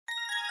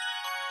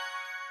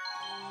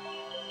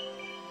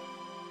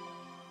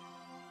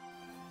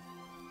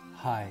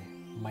Hi,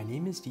 my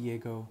name is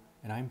Diego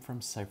and I'm from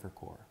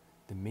CipherCore,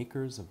 the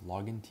makers of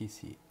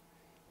LoginTC.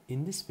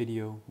 In this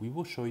video, we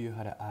will show you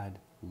how to add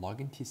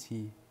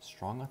LoginTC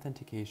strong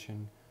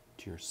authentication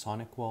to your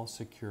SonicWALL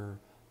secure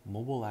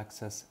mobile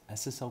access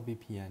SSL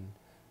VPN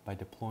by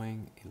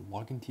deploying a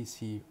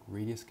LoginTC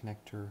radius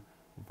connector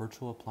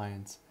virtual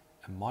appliance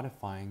and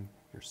modifying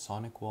your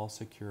SonicWALL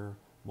secure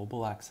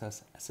mobile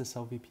access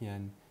SSL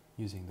VPN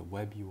using the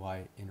web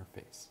UI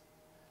interface.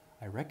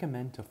 I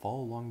recommend to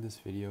follow along this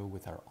video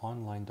with our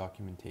online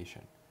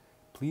documentation.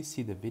 Please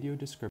see the video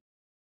description.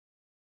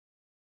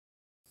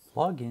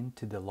 Log in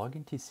to the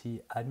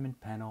LoginTC admin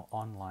panel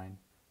online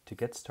to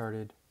get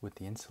started with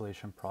the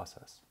installation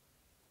process.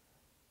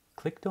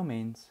 Click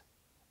Domains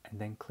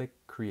and then click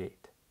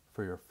Create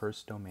for your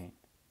first domain.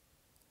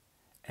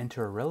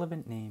 Enter a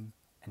relevant name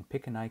and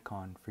pick an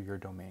icon for your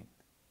domain.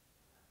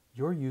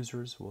 Your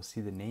users will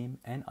see the name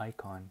and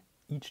icon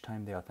each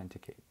time they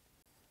authenticate.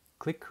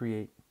 Click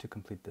Create to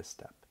complete this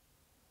step.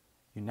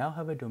 You now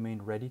have a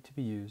domain ready to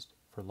be used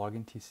for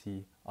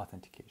LoginTC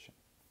authentication.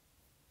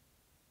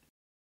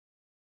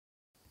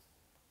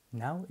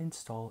 Now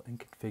install and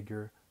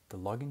configure the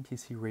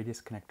LoginTC Radius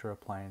Connector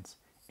appliance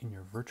in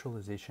your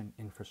virtualization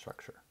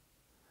infrastructure.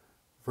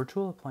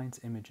 Virtual appliance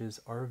images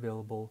are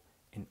available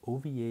in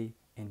OVA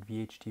and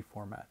VHT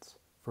formats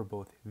for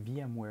both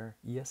VMware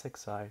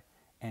ESXi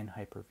and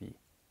Hyper-V.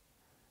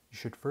 You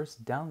should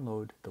first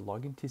download the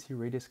LoginTC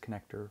Radius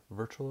Connector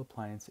virtual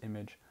appliance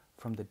image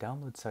from the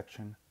download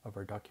section of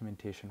our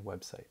documentation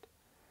website.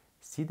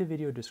 See the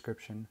video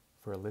description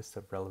for a list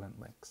of relevant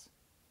links.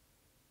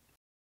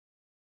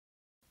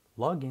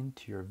 Log in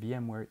to your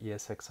VMware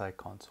ESXi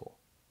console.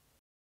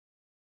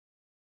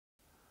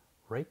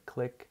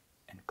 Right-click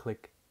and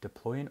click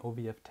Deploy an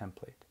OVF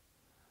template.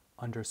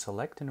 Under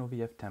Select an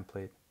OVF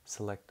template,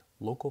 select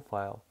Local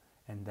File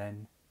and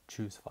then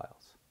Choose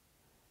Files.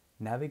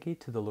 Navigate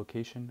to the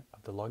location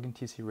of the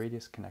LoginTC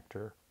Radius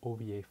Connector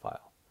OVA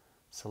file.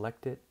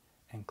 Select it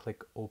and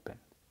click Open.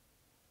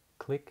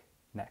 Click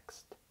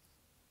Next.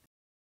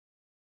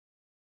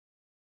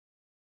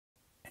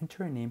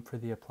 Enter a name for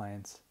the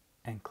appliance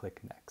and click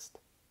Next.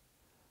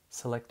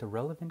 Select a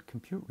relevant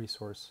compute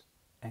resource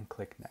and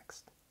click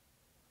Next.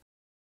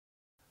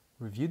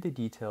 Review the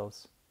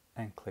details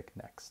and click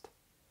Next.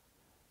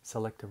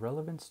 Select a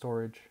relevant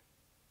storage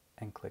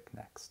and click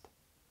Next.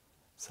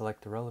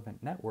 Select a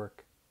relevant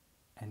network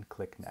and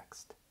click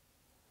Next.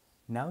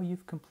 Now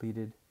you've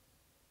completed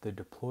the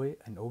Deploy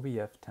an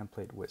OVF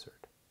template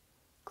wizard.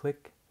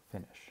 Click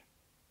Finish.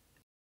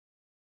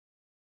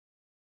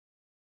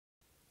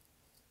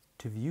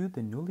 To view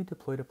the newly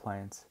deployed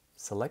appliance,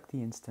 select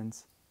the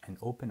instance and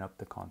open up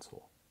the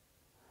console.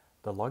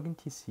 The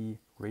LoginTC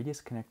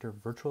Radius Connector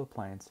virtual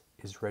appliance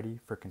is ready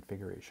for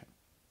configuration.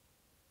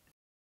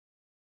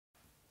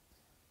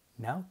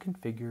 Now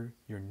configure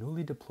your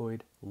newly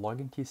deployed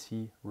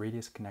LoginTC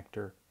Radius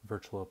Connector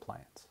virtual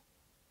appliance.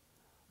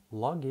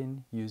 Log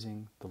in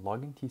using the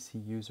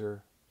LoginTC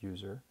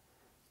user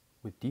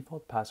with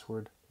default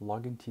password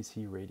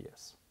LoginTC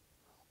Radius.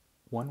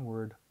 One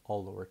word,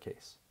 all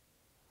lowercase.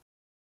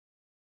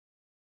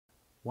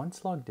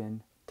 Once logged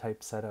in,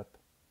 type setup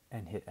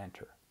and hit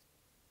enter.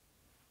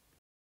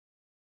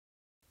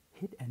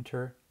 Hit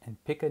enter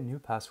and pick a new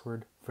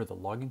password for the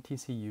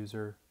LoginTC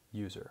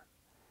user.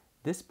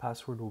 This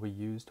password will be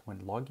used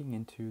when logging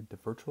into the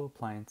virtual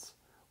appliance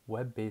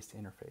web-based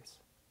interface.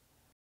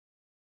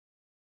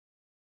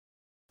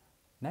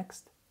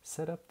 Next,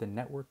 set up the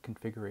network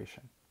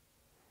configuration.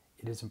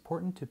 It is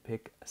important to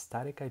pick a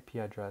static IP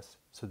address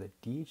so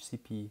that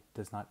DHCP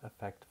does not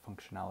affect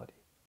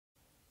functionality.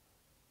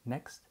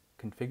 Next,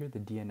 configure the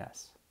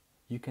DNS.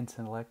 You can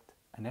select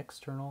an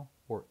external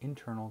or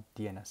internal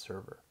DNS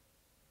server.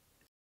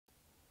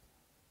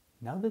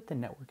 Now that the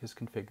network is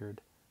configured,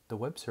 the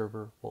web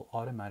server will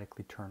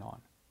automatically turn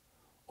on.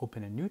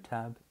 Open a new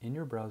tab in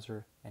your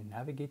browser and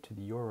navigate to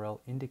the URL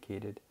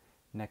indicated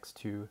next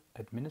to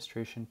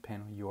Administration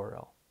Panel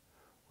URL.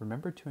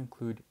 Remember to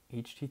include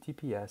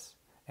HTTPS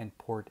and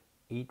port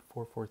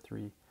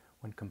 8443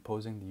 when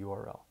composing the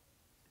URL.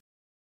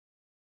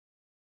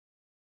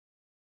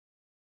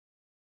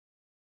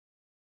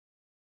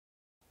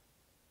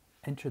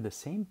 Enter the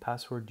same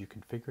password you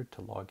configured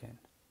to log in.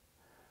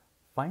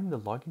 Find the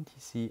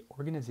LoginTC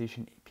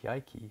Organization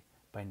API key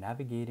by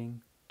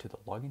navigating to the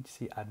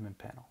LoginTC admin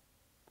panel.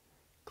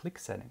 Click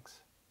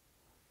Settings.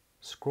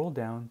 Scroll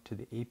down to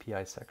the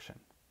API section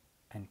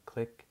and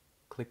click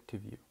Click to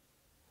View.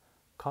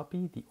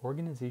 Copy the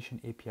Organization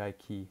API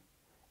key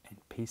and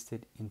paste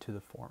it into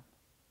the form.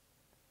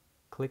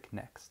 Click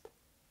Next.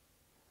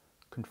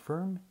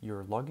 Confirm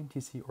your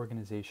LoginTC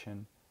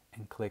organization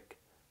and click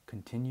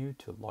Continue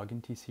to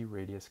LoginTC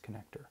Radius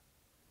Connector.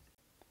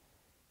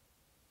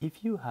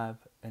 If you have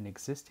an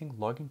existing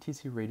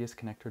LoginTC Radius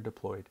Connector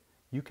deployed,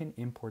 you can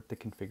import the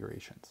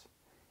configurations.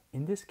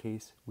 In this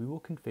case, we will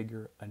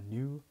configure a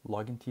new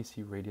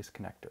LoginTC Radius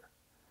Connector.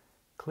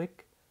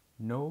 Click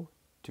No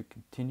to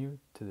continue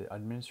to the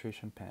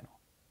administration panel.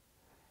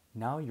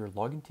 Now your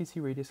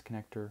LoginTC Radius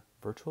Connector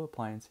virtual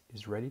appliance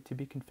is ready to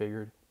be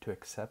configured to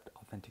accept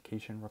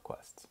authentication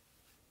requests.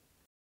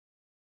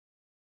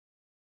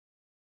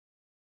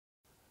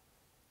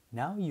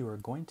 Now you are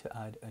going to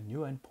add a new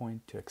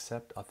endpoint to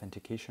accept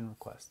authentication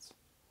requests.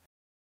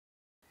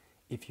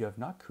 If you have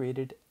not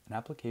created an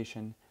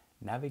application,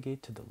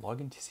 navigate to the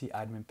LoginTC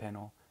admin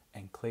panel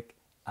and click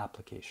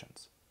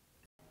Applications.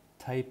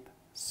 Type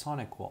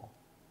SonicWALL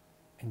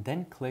and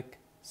then click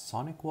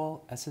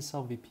SonicWALL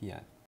SSL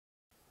VPN.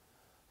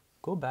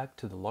 Go back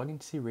to the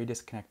LoginTC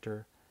Radius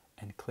connector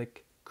and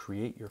click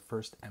Create your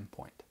first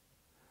endpoint.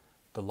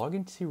 The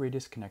LoginTC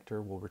Radius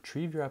connector will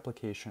retrieve your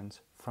applications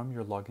from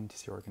your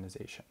LoginTC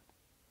organization.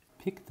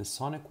 Pick the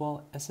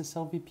SonicWALL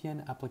SSL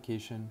VPN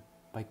application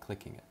by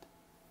clicking it.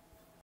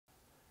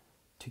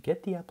 To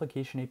get the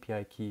application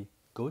API key,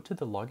 go to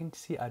the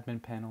LoginTC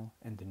admin panel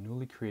and the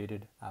newly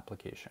created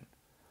application.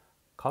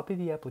 Copy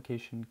the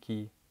application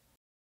key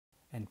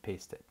and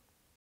paste it.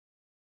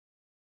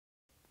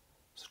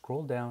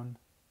 Scroll down,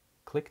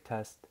 click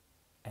Test,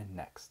 and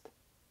Next.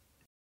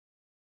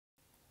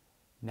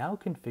 Now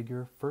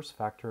configure first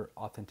factor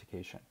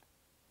authentication.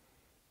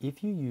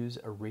 If you use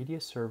a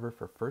Radius server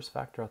for first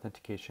factor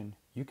authentication,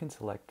 you can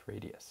select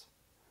Radius.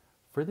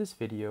 For this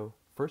video,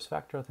 first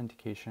factor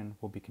authentication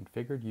will be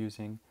configured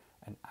using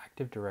an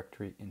Active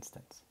Directory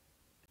instance.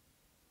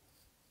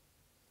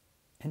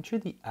 Enter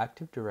the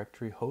Active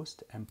Directory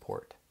host and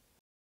port,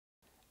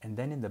 and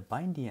then in the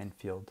BindDN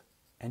field,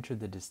 enter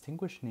the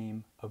distinguished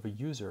name of a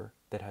user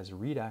that has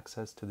read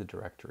access to the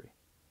directory.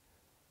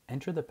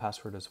 Enter the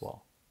password as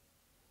well.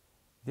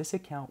 This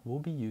account will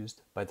be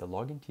used by the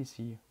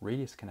LoginTC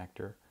Radius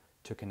connector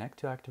to connect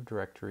to Active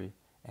Directory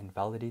and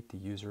validate the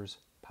user's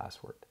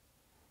password.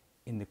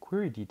 In the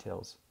query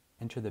details,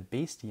 enter the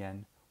base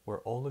DN where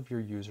all of your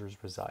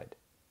users reside.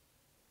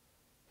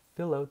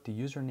 Fill out the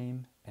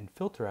username and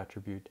filter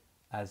attribute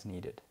as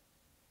needed.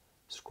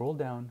 Scroll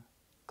down,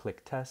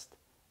 click Test,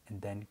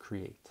 and then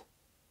Create.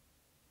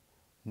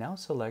 Now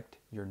select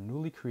your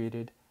newly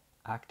created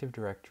Active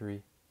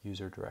Directory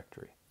user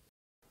directory.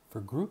 For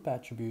group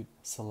attribute,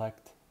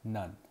 select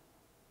None.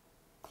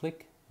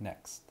 Click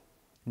Next.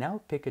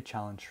 Now pick a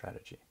challenge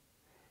strategy.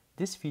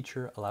 This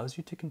feature allows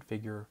you to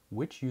configure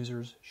which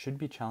users should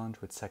be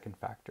challenged with second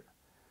factor.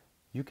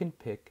 You can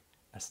pick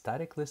a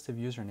static list of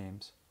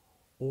usernames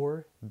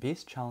or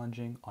base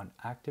challenging on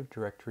Active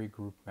Directory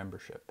group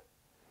membership.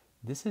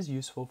 This is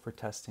useful for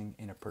testing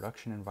in a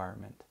production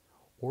environment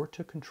or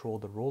to control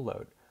the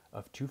rollout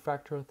of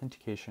two-factor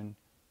authentication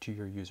to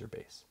your user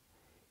base.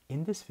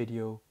 In this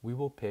video, we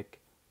will pick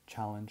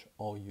Challenge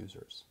all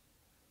users.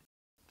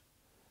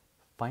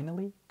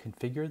 Finally,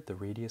 configure the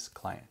Radius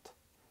client.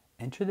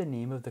 Enter the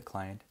name of the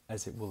client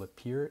as it will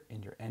appear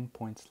in your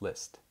endpoints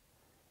list.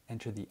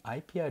 Enter the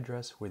IP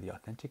address where the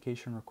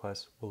authentication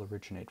request will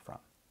originate from.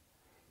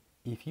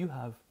 If you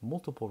have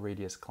multiple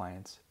Radius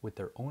clients with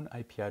their own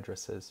IP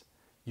addresses,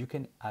 you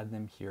can add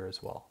them here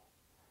as well.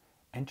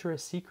 Enter a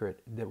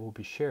secret that will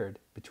be shared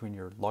between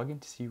your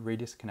LoginTC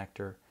Radius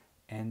connector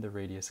and the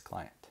Radius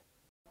client.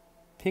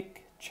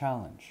 Pick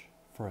Challenge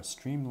for a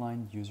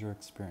streamlined user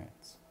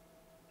experience.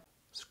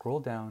 Scroll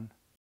down,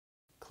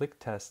 click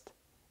Test,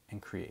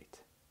 and Create.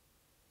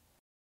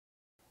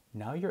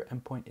 Now your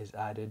endpoint is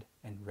added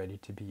and ready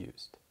to be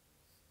used.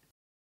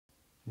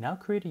 Now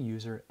create a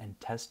user and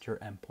test your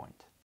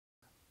endpoint.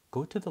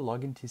 Go to the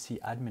LoginTC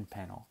admin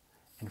panel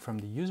and from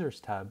the Users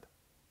tab,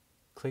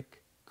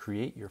 click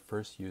Create your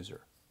first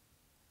user.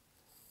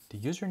 The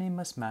username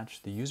must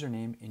match the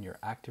username in your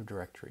Active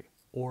Directory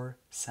or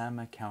SAM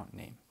account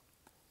name.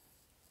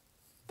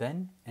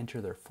 Then enter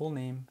their full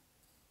name,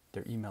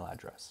 their email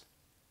address.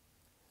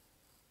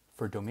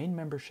 For domain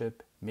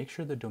membership, make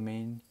sure the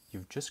domain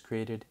you've just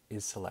created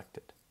is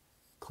selected.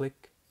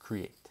 Click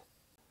Create.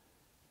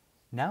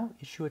 Now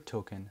issue a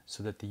token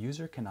so that the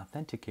user can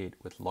authenticate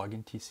with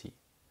LoginTC.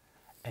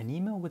 An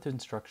email with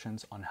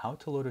instructions on how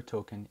to load a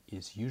token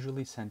is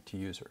usually sent to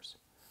users.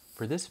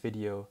 For this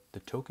video,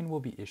 the token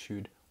will be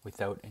issued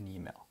without an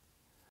email.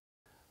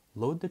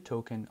 Load the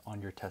token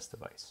on your test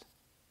device.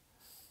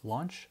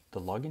 Launch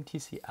the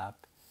LoginTC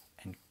app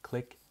and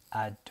click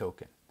Add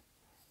Token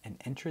and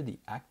enter the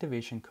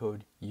activation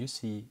code you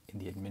see in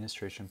the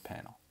administration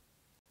panel.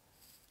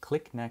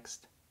 Click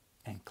Next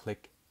and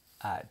click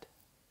Add.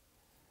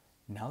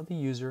 Now the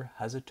user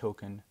has a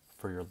token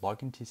for your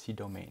LoginTC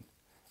domain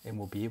and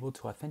will be able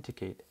to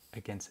authenticate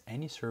against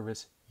any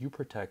service you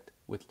protect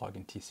with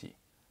LoginTC.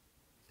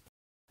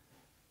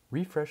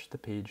 Refresh the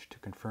page to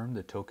confirm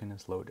the token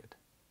is loaded.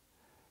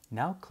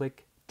 Now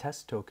click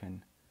Test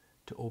Token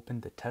to open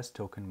the Test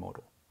Token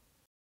modal.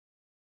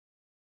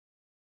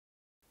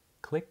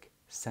 Click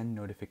Send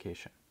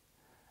Notification.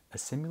 A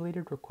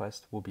simulated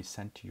request will be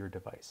sent to your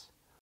device.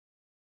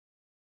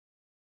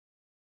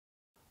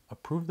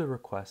 Approve the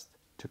request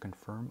to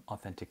confirm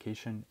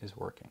authentication is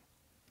working.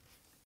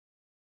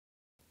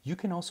 You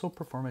can also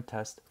perform a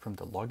test from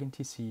the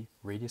LoginTC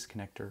Radius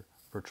Connector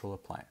virtual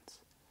appliance.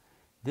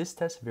 This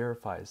test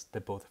verifies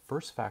that both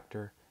first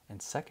factor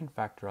and second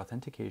factor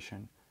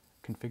authentication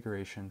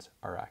configurations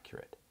are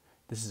accurate.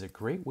 This is a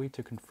great way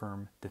to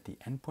confirm that the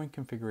endpoint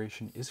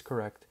configuration is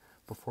correct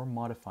before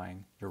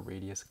modifying your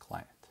Radius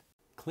client.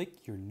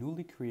 Click your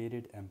newly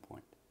created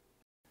endpoint.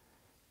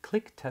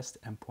 Click Test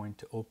Endpoint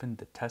to open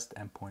the Test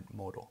Endpoint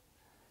modal.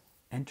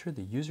 Enter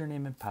the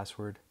username and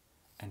password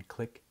and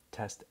click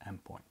Test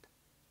Endpoint.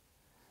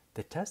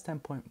 The Test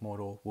Endpoint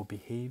modal will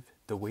behave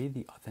the way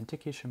the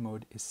authentication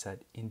mode is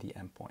set in the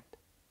endpoint.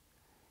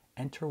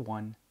 Enter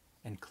 1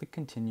 and click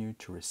Continue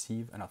to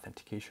receive an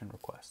authentication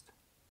request.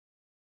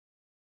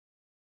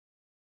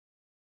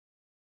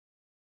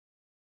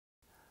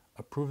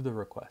 Approve the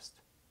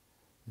request.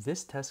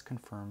 This test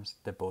confirms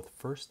that both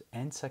first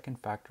and second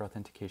factor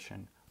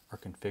authentication are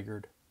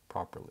configured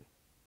properly.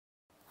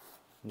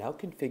 Now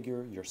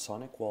configure your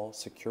SonicWALL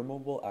Secure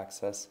Mobile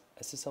Access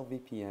SSL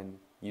VPN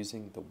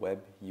using the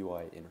Web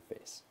UI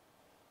interface.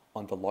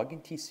 On the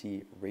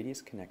LoginTC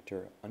Radius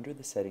connector under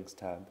the Settings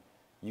tab,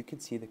 you can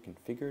see the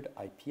configured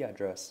IP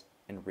address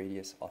and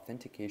Radius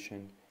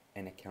authentication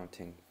and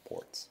accounting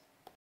ports.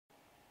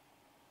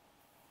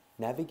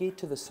 Navigate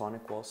to the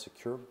SonicWALL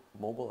Secure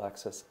Mobile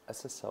Access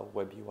SSL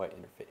Web UI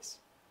interface.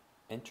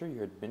 Enter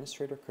your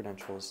administrator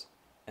credentials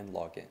and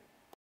log in.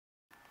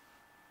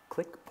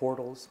 Click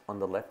Portals on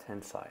the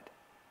left-hand side.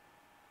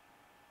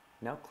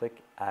 Now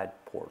click Add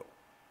Portal.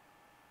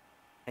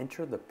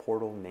 Enter the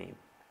portal name.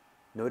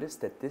 Notice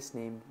that this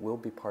name will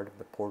be part of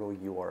the portal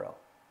URL.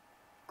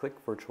 Click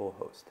Virtual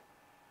Host.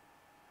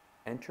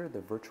 Enter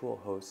the virtual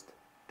host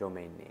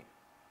domain name.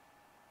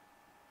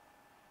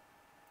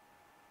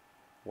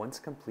 Once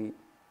complete,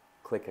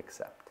 click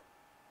Accept.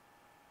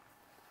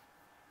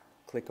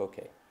 Click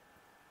OK.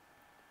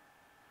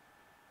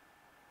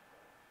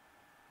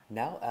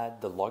 Now add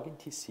the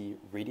LoginTC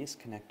Radius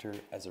connector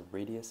as a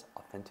Radius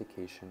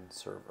authentication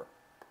server.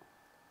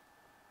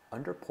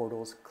 Under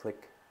Portals,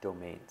 click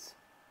Domains.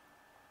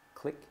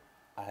 Click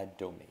Add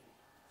Domain.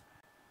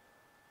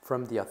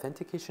 From the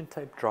Authentication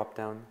Type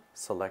dropdown,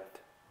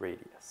 select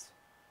Radius.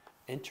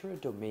 Enter a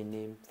domain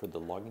name for the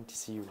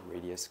LoginTC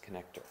Radius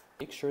connector.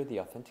 Make sure the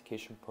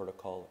authentication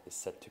protocol is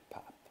set to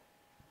PAP.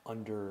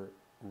 Under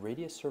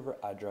Radius server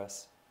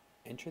address,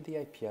 enter the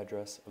IP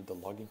address of the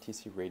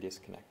LoginTC Radius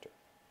connector.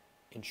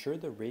 Ensure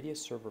the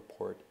Radius server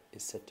port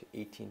is set to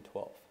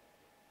 1812.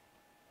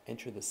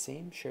 Enter the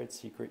same shared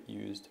secret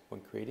used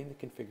when creating the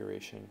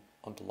configuration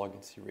on the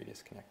LoginTC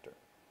Radius connector.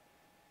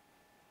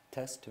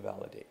 Test to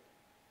validate.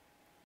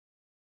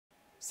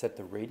 Set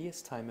the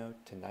Radius timeout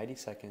to 90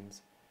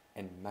 seconds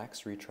and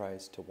max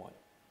retries to 1.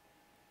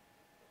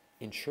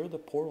 Ensure the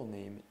portal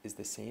name is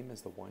the same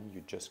as the one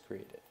you just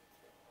created.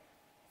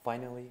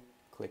 Finally,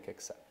 click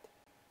Accept.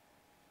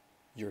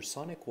 Your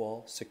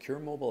SonicWALL Secure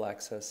Mobile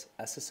Access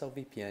SSL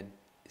VPN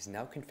is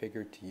now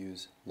configured to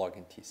use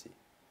LoginTC.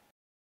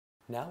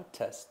 Now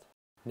test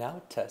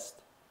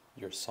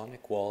your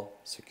SonicWALL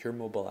Secure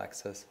Mobile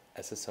Access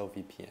SSL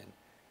VPN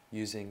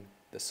using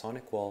the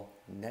SonicWALL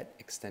Net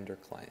Extender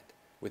client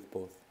with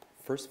both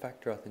first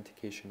factor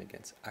authentication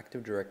against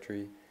Active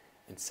Directory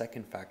and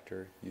second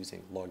factor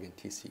using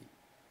LoginTC.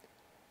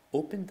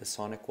 Open the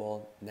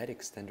SonicWALL Net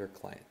Extender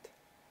client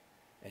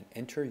and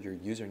enter your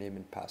username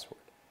and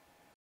password.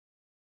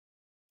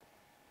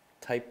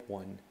 Type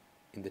 1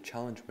 in the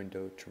challenge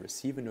window to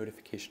receive a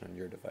notification on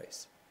your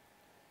device.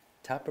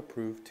 Tap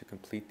Approve to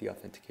complete the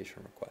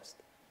authentication request.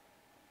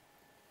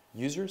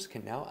 Users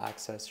can now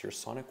access your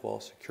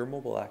SonicWALL Secure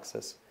Mobile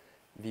Access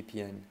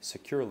VPN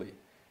securely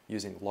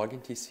using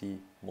LoginTC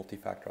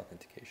multi-factor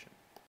authentication.